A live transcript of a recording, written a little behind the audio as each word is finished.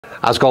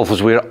As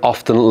golfers, we're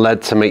often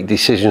led to make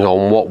decisions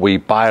on what we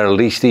buy, or at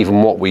least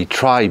even what we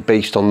try,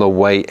 based on the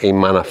way a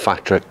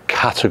manufacturer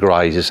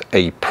categorizes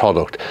a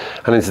product.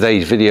 And in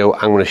today's video,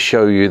 I'm going to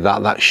show you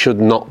that that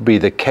should not be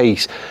the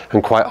case.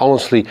 And quite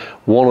honestly,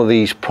 one of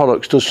these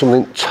products does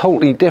something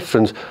totally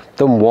different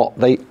than what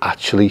they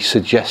actually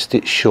suggest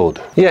it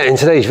should. Yeah, in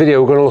today's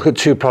video, we're going to look at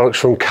two products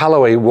from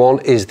Callaway. One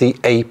is the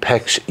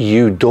Apex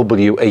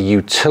UW, a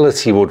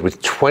utility wood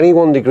with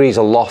 21 degrees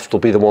aloft will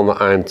be the one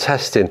that I'm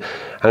testing.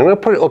 I'm going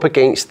to put it up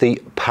against the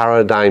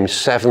Paradym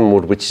 7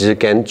 wood, which is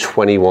again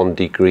 21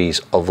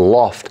 degrees of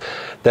loft.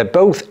 They're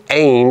both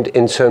aimed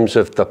in terms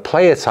of the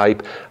player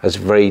type as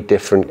very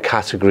different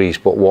categories,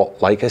 but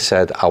what, like I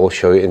said, I will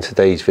show you in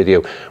today's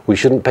video. We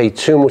shouldn't pay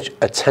too much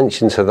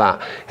attention to that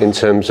in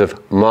terms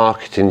of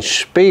marketing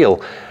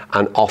spiel,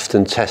 and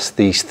often test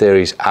these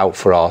theories out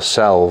for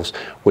ourselves,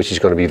 which is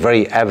going to be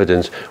very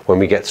evident when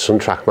we get some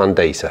TrackMan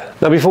data.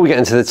 Now, before we get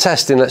into the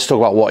testing, let's talk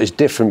about what is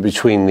different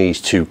between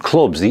these two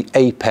clubs. The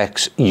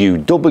Apex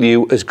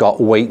UW has got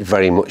weight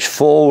very much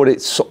forward.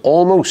 It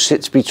almost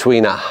sits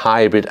between a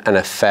hybrid and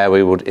a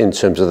fairway wood in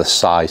terms of the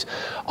size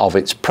of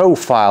its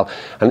profile,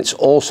 and it's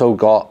also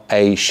got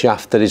a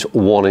shaft that is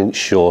 1 inch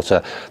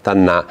shorter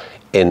than that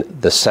in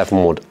the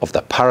 7 wood of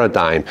the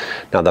Paradym.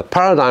 Now, the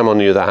Paradym, on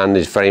the other hand,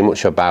 is very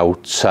much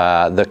about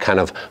the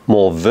kind of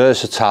more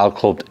versatile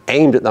club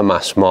aimed at the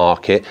mass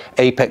market.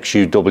 Apex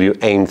UW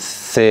aimed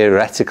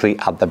theoretically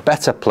at the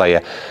better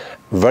player.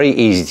 Very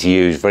easy to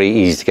use, very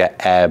easy to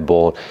get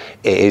airborne.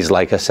 It is,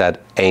 like I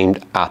said,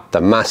 aimed at the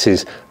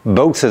masses.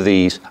 Both of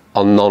these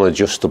are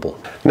non-adjustable.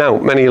 Now,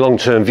 many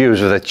long-term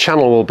viewers of the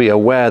channel will be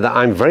aware that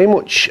I'm very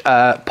much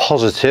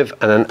positive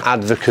and an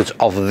advocate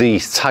of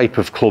these type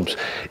of clubs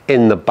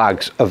in the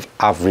bags of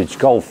average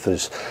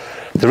golfers.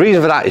 The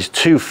reason for that is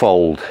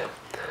twofold.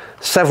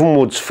 7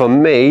 woods for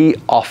me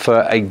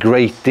offer a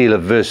great deal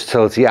of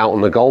versatility out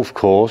on the golf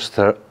course.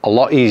 They're a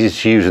lot easier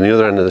to use on the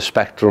other end of the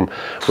spectrum,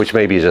 which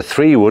maybe is a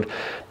 3 wood,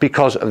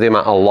 because of the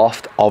amount of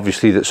loft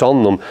obviously that's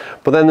on them.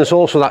 But then there's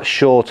also that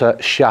shorter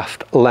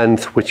shaft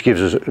length, which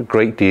gives us a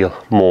great deal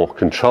more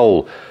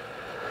control.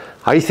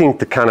 I think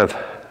the kind of,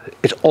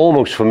 it's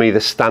almost for me the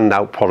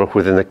standout product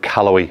within the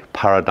Callaway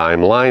Paradym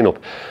lineup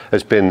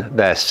has been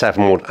their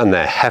 7 wood and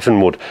their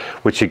Heaven wood,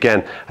 which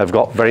again have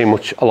got very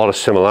much a lot of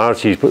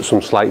similarities but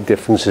some slight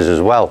differences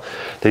as well.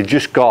 They've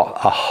just got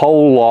a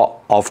whole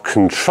lot of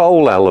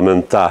control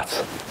element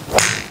that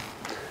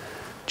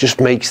just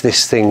makes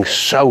this thing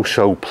so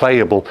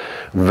playable.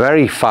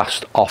 Very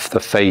fast off the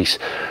face,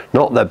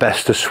 not the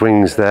best of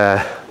swings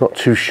there, not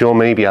too sure,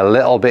 maybe a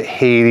little bit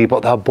heely,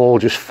 but that ball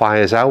just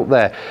fires out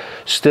there.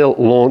 Still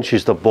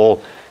launches the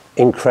ball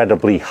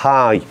incredibly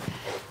high,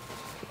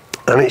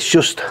 and it's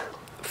just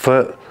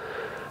for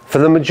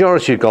the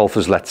majority of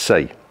golfers, let's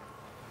say,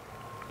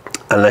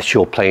 unless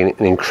you're playing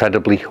in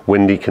incredibly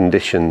windy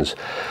conditions,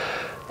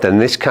 then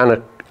this kind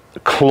of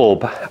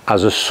club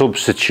as a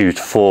substitute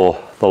for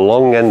the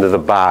long end of the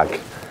bag,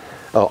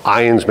 or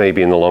irons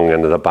maybe in the long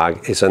end of the bag,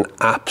 is an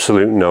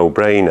absolute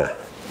no-brainer.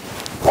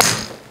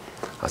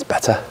 That's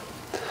better.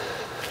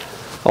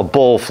 A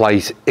ball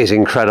flight is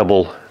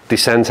incredible.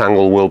 Descent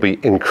angle will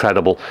be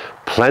incredible.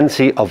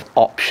 Plenty of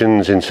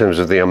options in terms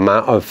of the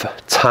amount of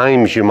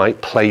times you might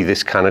play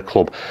this kind of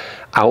club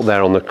out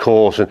there on the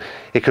course, and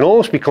it can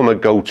almost become a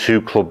go-to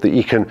club that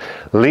you can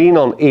lean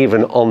on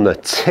even on the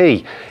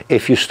tee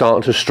if you're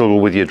starting to struggle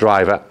with your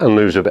driver and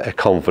lose a bit of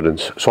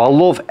confidence. So I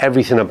love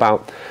everything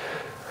about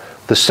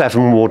the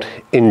 7 wood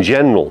in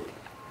general.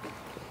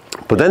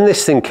 But then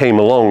this thing came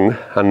along,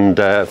 and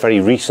very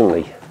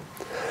recently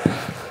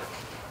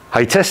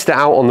I tested it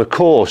out on the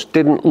course,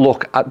 didn't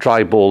look at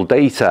dry ball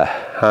data,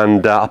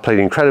 and I played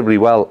incredibly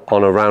well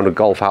on a round of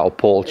golf out of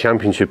Portal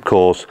Championship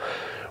course.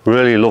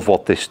 Really love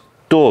what this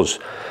does.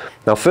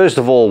 Now, first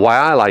of all, why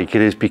I like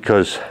it is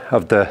because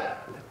of the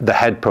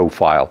head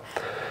profile.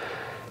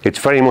 It's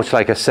very much,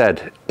 like I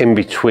said, in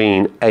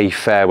between a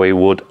fairway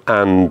wood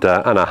and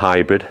a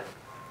hybrid.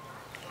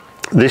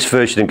 This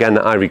version again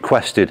that I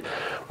requested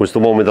was the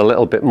one with a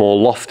little bit more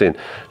lofting,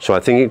 so I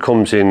think it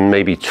comes in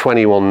maybe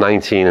 21,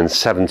 19 and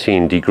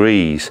 17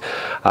 degrees,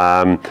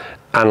 and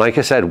like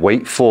I said,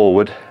 weight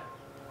forward.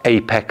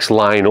 Apex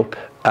lineup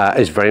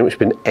has very much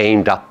been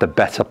aimed at the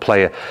better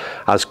player,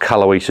 as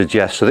Callaway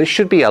suggests. So this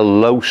should be a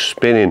low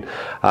spinning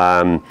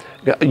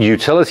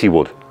utility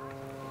wood.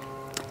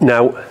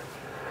 Now,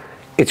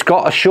 it's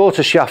got a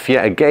shorter shaft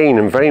yet again,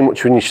 and very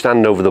much when you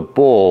stand over the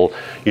ball,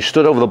 you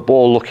stood over the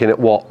ball looking at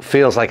what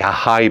feels like a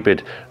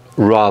hybrid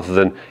rather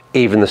than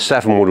even the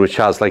 7 wood, which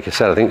has, like I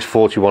said, I think it's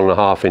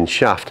 41.5 inch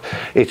shaft.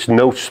 It's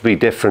noticeably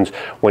different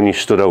when you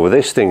stood over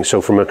this thing.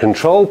 So from a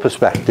control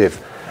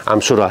perspective,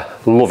 I'm sort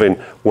of loving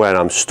where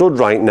I'm stood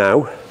right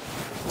now,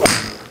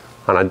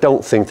 and I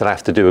don't think that I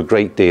have to do a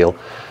great deal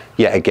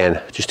yet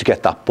again just to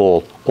get that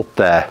ball up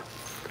there.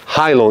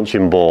 High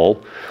launching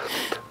ball,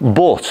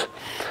 but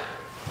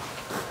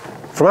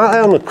from out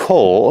there on the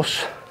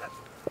course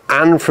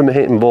and from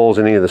hitting balls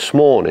in here this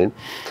morning,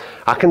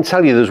 I can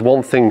tell you there's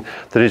one thing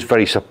that is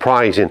very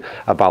surprising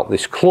about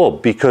this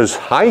club, because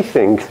I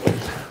think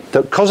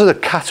that because of the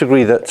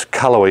category that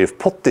Callaway have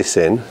put this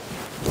in,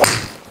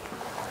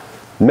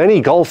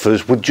 many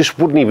golfers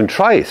wouldn't even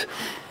try it.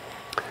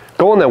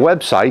 Go on their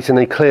website and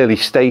they clearly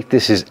state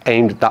this is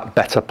aimed at that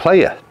better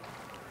player.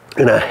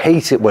 And I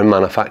hate it when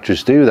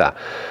manufacturers do that.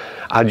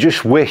 I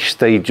just wish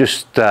they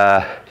just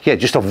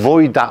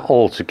avoid that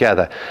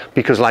altogether,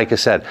 because like I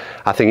said,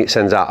 I think it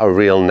sends out a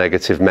real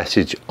negative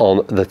message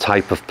on the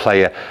type of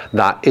player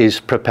that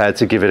is prepared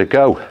to give it a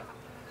go.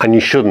 And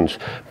you shouldn't,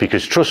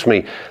 because trust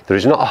me, there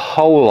is not a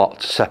whole lot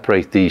to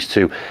separate these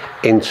two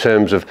in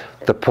terms of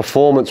the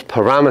performance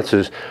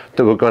parameters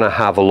that we're going to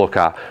have a look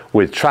at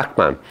with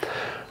TrackMan.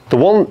 The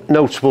one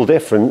notable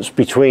difference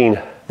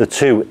between the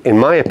two, in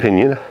my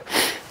opinion,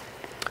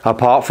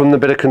 apart from the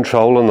bit of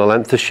control and the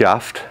length of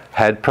shaft,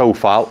 head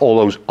profile, all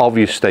those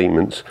obvious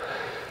statements,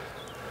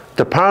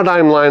 the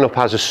Paradym lineup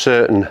has a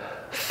certain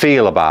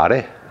feel about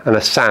it and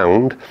a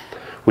sound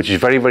which is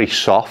very, very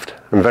soft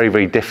and very,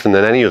 very different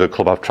than any other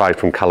club I've tried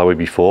from Callaway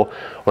before,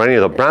 or any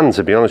other brands,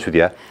 to be honest with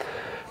you.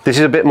 This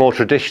is a bit more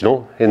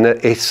traditional in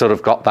that it's sort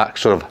of got that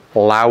sort of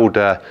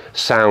louder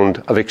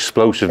sound of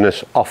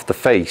explosiveness off the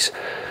face.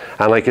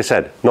 And like I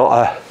said,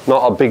 not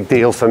a big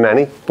deal for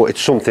many, but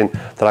it's something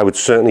that I would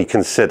certainly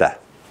consider.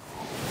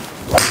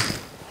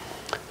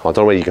 I don't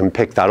know whether you can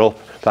pick that up.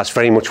 That's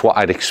very much what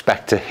I'd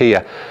expect to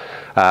hear.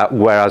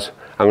 Whereas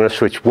I'm going to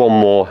switch one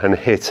more and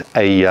hit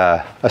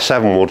a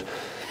 7-wood,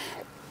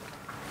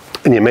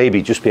 and you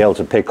maybe just be able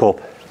to pick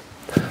up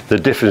the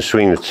difference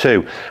between the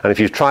two. And if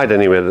you've tried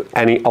any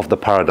of the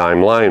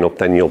Paradym lineup,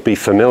 then you'll be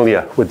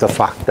familiar with the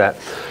fact that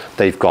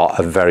they've got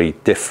a very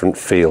different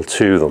feel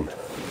to them.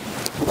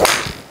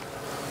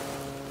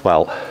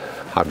 Well,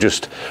 I've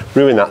just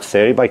ruined that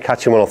theory by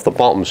catching one off the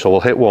bottom, so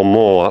we'll hit one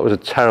more. That was a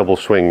terrible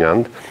swing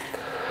hand.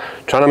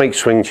 Trying to make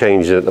swing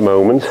changes at the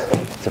moment.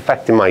 It's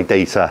affecting my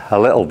data a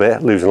little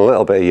bit, losing a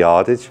little bit of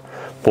yardage,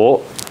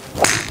 but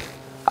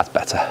that's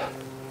better.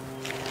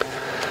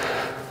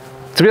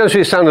 To be honest with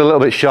you, it sounded a little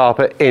bit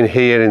sharper in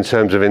here in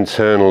terms of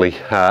internally,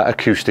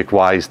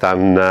 acoustic-wise,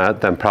 than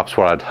perhaps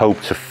what I'd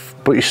hoped to,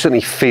 but you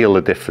certainly feel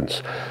the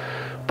difference.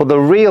 But the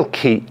real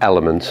key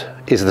element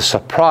is the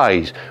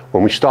surprise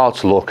when we start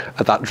to look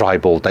at that dry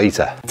ball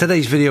data.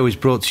 Today's video is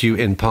brought to you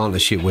in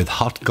partnership with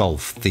Hot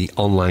Golf, the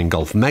online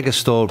golf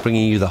megastore,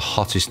 bringing you the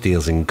hottest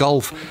deals in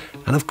golf,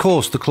 and of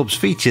course the clubs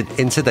featured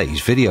in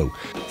today's video.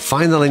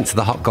 Find the link to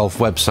the Hot Golf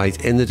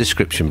website in the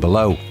description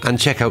below and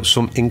check out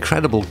some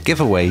incredible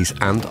giveaways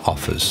and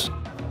offers.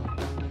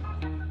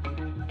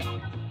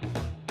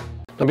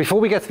 Now,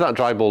 before we get to that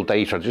dry ball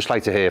data, I'd just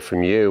like to hear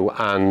from you.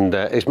 And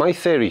is my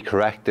theory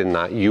correct in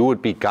that you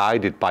would be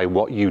guided by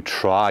what you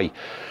try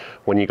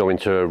when you go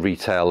into a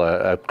retailer,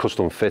 a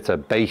custom fitter,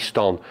 based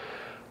on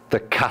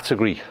the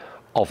category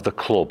of the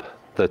club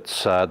that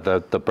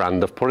the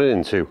brand have put it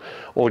into?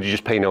 Or do you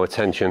just pay no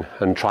attention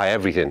and try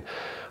everything?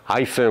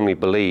 I firmly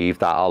believe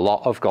that a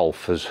lot of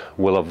golfers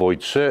will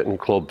avoid certain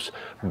clubs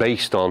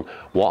based on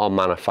what a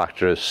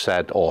manufacturer has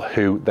said or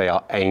who they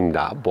are aimed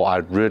at, but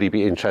I'd really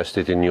be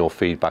interested in your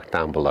feedback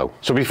down below.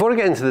 So before I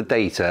get into the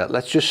data,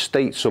 let's just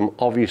state some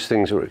obvious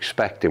things that we're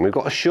expecting. We've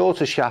got a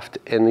shorter shaft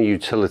in the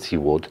utility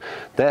wood,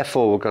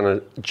 therefore we're going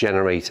to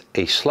generate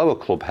a slower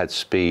club head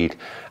speed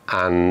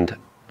and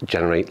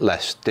generate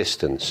less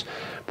distance.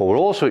 But we're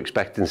also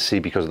expecting to see,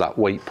 because of that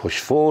weight push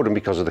forward and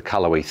because of the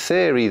Callaway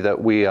theory, that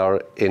we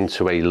are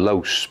into a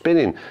low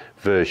spinning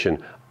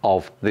version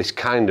of this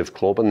kind of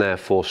club, and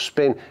therefore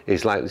spin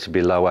is likely to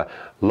be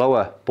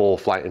lower ball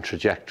flight and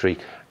trajectory,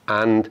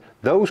 and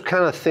those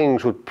kind of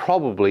things would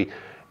probably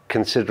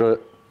consider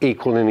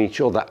equaling each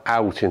other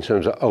out in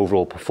terms of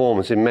overall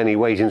performance in many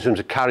ways, in terms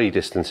of carry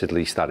distance at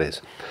least, that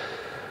is.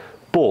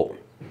 But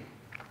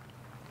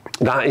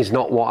that is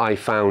not what I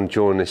found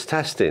during this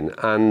testing,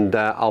 and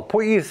I'll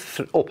put you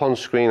up on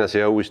screen, as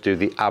I always do,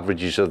 the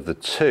averages of the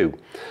two.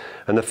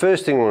 And the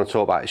first thing I want to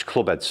talk about is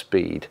club head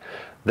speed.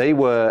 They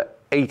were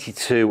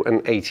 82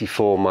 and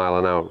 84 mile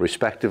an hour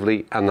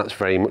respectively, and that's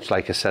very much,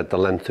 like I said, the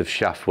length of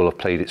shaft will have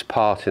played its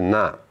part in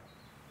that.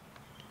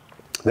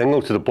 Then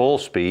go to the ball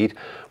speed,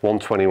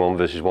 121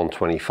 versus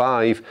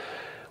 125.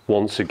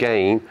 Once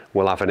again,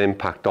 will have an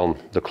impact on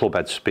the club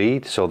head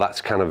speed, so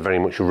that's kind of very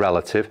much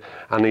relative,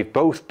 and they've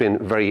both been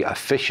very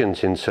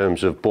efficient in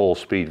terms of ball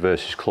speed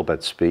versus club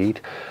head speed.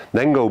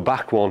 Then go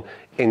back one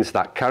into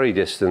that carry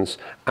distance,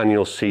 and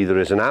you'll see there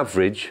is an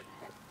average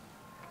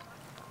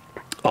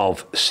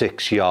of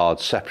 6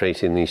 yards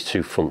separating these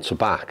two front to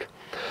back.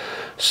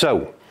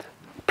 So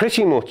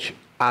pretty much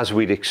as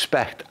we'd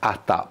expect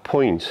at that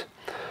point.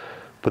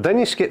 But then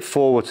you skip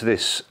forward to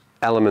this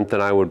element that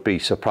I would be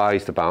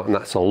surprised about, and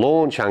that's the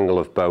launch angle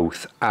of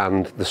both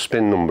and the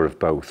spin number of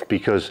both,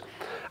 because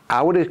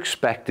I would have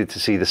expected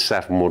to see the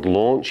 7-wood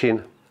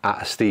launching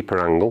at a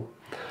steeper angle.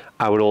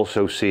 I would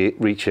also see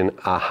it reaching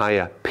a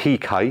higher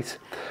peak height,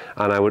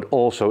 and I would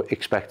also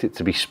expect it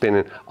to be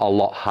spinning a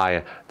lot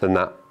higher than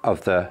that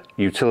of the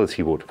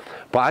utility wood.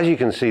 But as you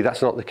can see,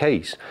 that's not the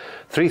case.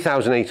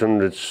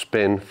 3,800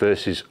 spin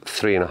versus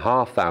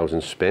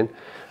 3,500 spin.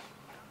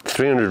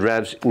 300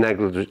 revs,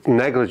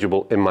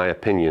 negligible in my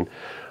opinion.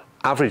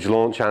 Average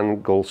launch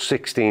angle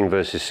 16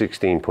 versus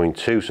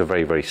 16.2, so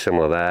very, very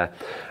similar there.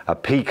 A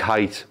peak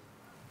height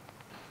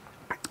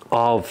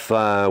of,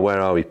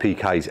 where are we,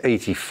 peak height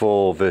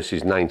 84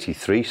 versus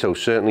 93, so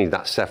certainly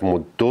that 7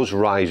 wood does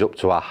rise up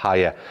to a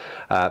higher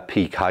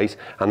peak height,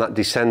 and that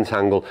descent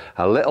angle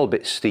a little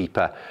bit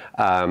steeper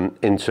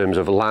in terms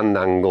of land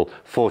angle,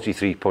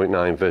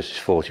 43.9 versus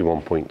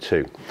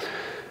 41.2.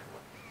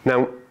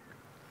 Now,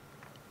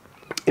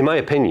 in my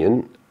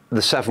opinion,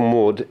 the 7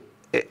 wood,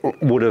 it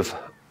would have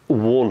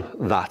won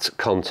that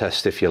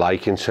contest, if you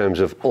like, in terms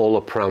of all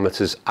the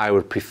parameters I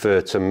would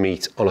prefer to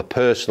meet on a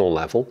personal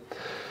level,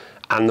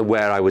 and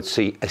where I would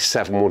see a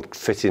 7 wood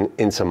fitting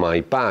into my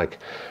bag.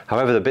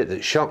 However, the bit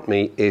that shocked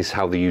me is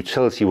how the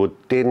utility wood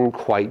didn't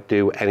quite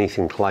do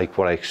anything like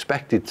what I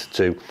expected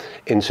to do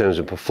in terms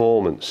of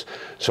performance.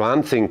 So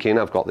I'm thinking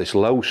I've got this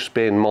low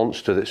spin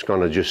monster that's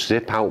going to just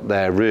zip out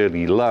there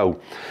really low.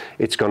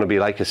 It's going to be,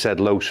 like I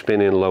said, low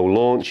spinning, low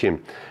launching.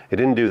 It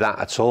didn't do that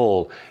at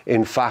all.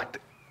 In fact,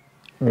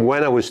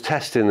 when I was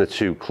testing the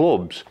two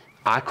clubs,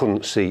 I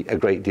couldn't see a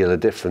great deal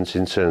of difference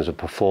in terms of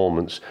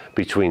performance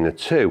between the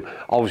two.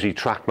 Obviously,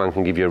 TrackMan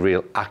can give you a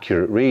real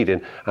accurate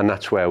reading, and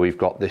that's where we've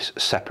got this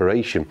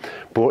separation,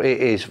 but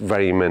it is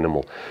very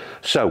minimal.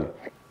 So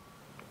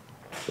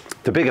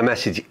the bigger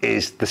message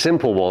is the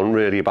simple one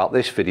really about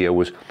this video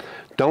was,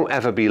 don't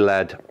ever be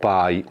led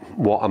by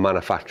what a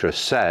manufacturer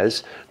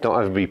says. Don't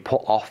ever be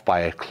put off by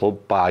a club,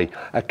 by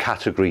a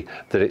category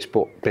that it's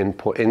been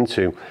put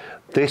into.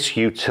 This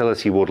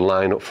utility wood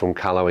lineup from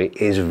Callaway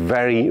is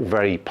very,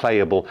 very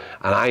playable,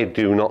 and I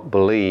do not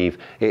believe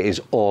it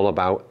is all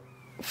about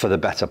for the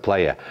better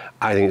player.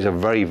 I think it's a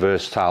very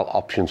versatile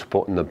option to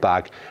put in the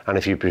bag, and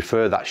if you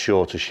prefer that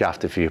shorter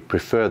shaft, if you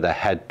prefer the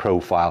head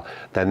profile,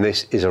 then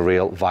this is a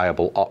real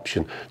viable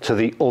option to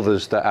the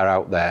others that are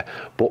out there.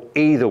 But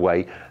either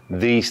way,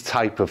 these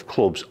type of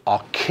clubs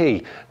are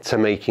key to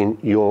making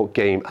your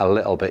game a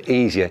little bit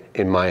easier,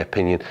 in my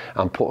opinion,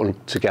 and putting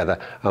together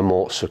a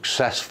more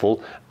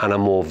successful and a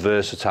more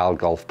versatile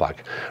golf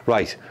bag.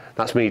 Right,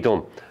 that's me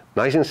done.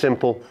 Nice and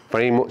simple,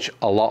 very much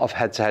a lot of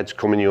head-to-heads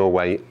coming your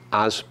way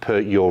as per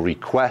your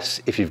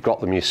requests. If you've got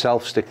them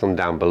yourself, stick them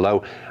down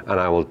below and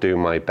I will do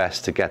my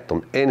best to get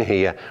them in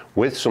here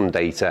with some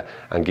data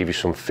and give you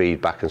some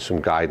feedback and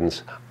some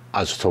guidance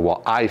as to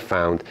what I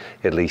found,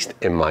 at least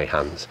in my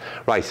hands.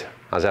 Right,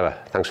 as ever,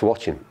 thanks for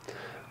watching.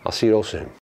 I'll see you all soon.